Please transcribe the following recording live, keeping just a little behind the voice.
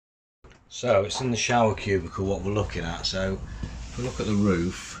So it's in the shower cubicle what we're looking at. So if we look at the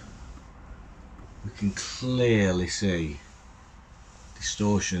roof, we can clearly see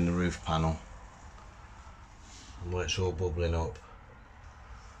distortion in the roof panel, and where it's all bubbling up.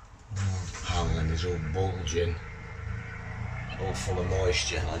 The paneling is all bulging, it's all full of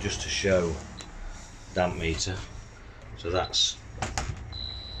moisture. Now just to show damp meter, so this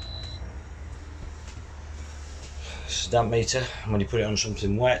is a damp meter, and when you put it on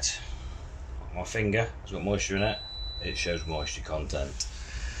something wet, like my finger, it's got moisture in it, it shows moisture content.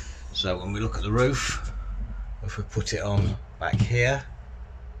 So when we look at the roof, if we put it on back here,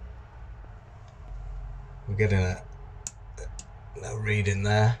 we're getting a reading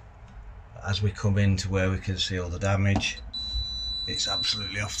there. As we come into where we can see all the damage, it's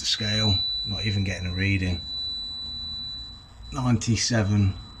absolutely off the scale, not even getting a reading.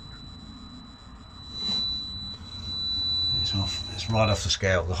 97. It's right off the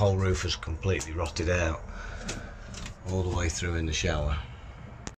scale. The whole roof has completely rotted out all the way through in the shower.